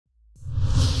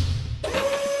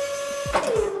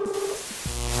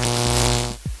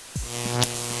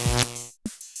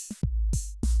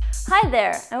Hi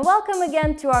there, and welcome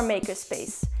again to our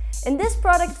makerspace. In this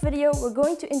product video, we're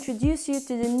going to introduce you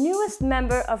to the newest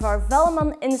member of our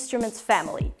Velleman Instruments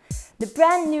family, the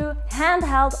brand new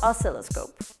Handheld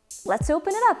Oscilloscope. Let's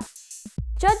open it up.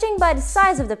 Judging by the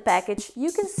size of the package,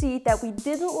 you can see that we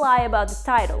didn't lie about the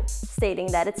title,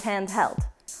 stating that it's handheld.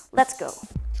 Let's go.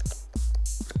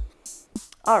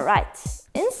 Alright,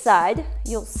 inside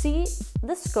you'll see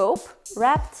the scope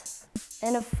wrapped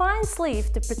in a fine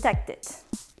sleeve to protect it.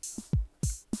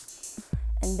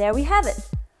 And there we have it,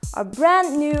 our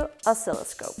brand new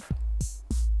oscilloscope.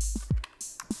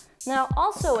 Now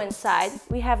also inside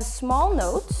we have a small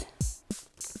note,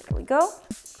 there we go,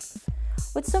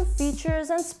 with some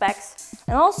features and specs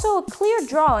and also a clear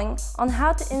drawing on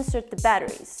how to insert the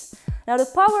batteries. Now to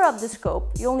power up the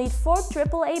scope you'll need 4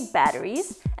 AAA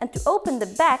batteries, and to open the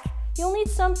back you'll need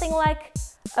something like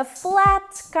a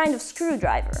flat kind of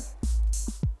screwdriver.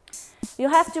 You'll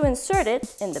have to insert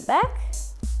it in the back.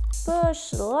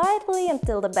 Push lightly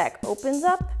until the back opens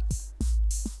up.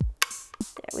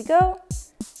 There we go.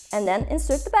 And then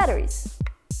insert the batteries.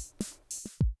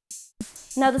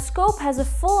 Now the scope has a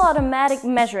full automatic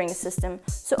measuring system,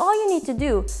 so all you need to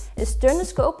do is turn the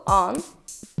scope on,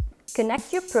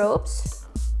 connect your probes,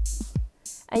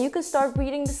 and you can start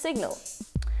reading the signal.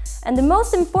 And the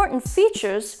most important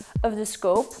features of the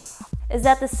scope is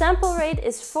that the sample rate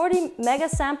is 40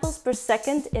 megasamples per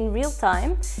second in real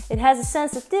time. It has a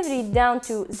sensitivity down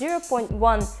to 0.1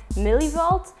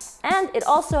 millivolt, and it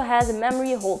also has a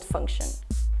memory hold function.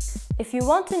 If you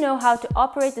want to know how to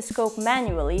operate the scope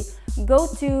manually, go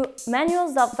to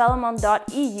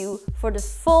manuals.velleman.eu for the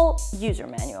full user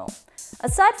manual.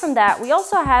 Aside from that, we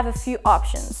also have a few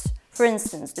options. For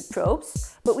instance, the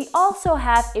probes, but we also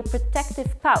have a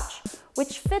protective pouch,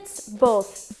 which fits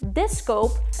both this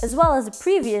scope as well as the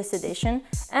previous edition,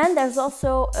 and there's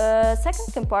also a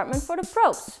second compartment for the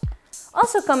probes.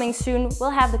 Also coming soon,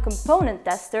 we'll have the component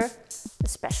tester,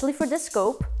 especially for this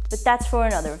scope, but that's for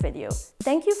another video.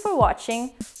 Thank you for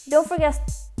watching. Don't forget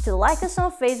to like us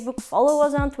on Facebook, follow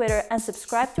us on Twitter, and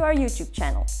subscribe to our YouTube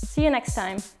channel. See you next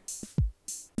time.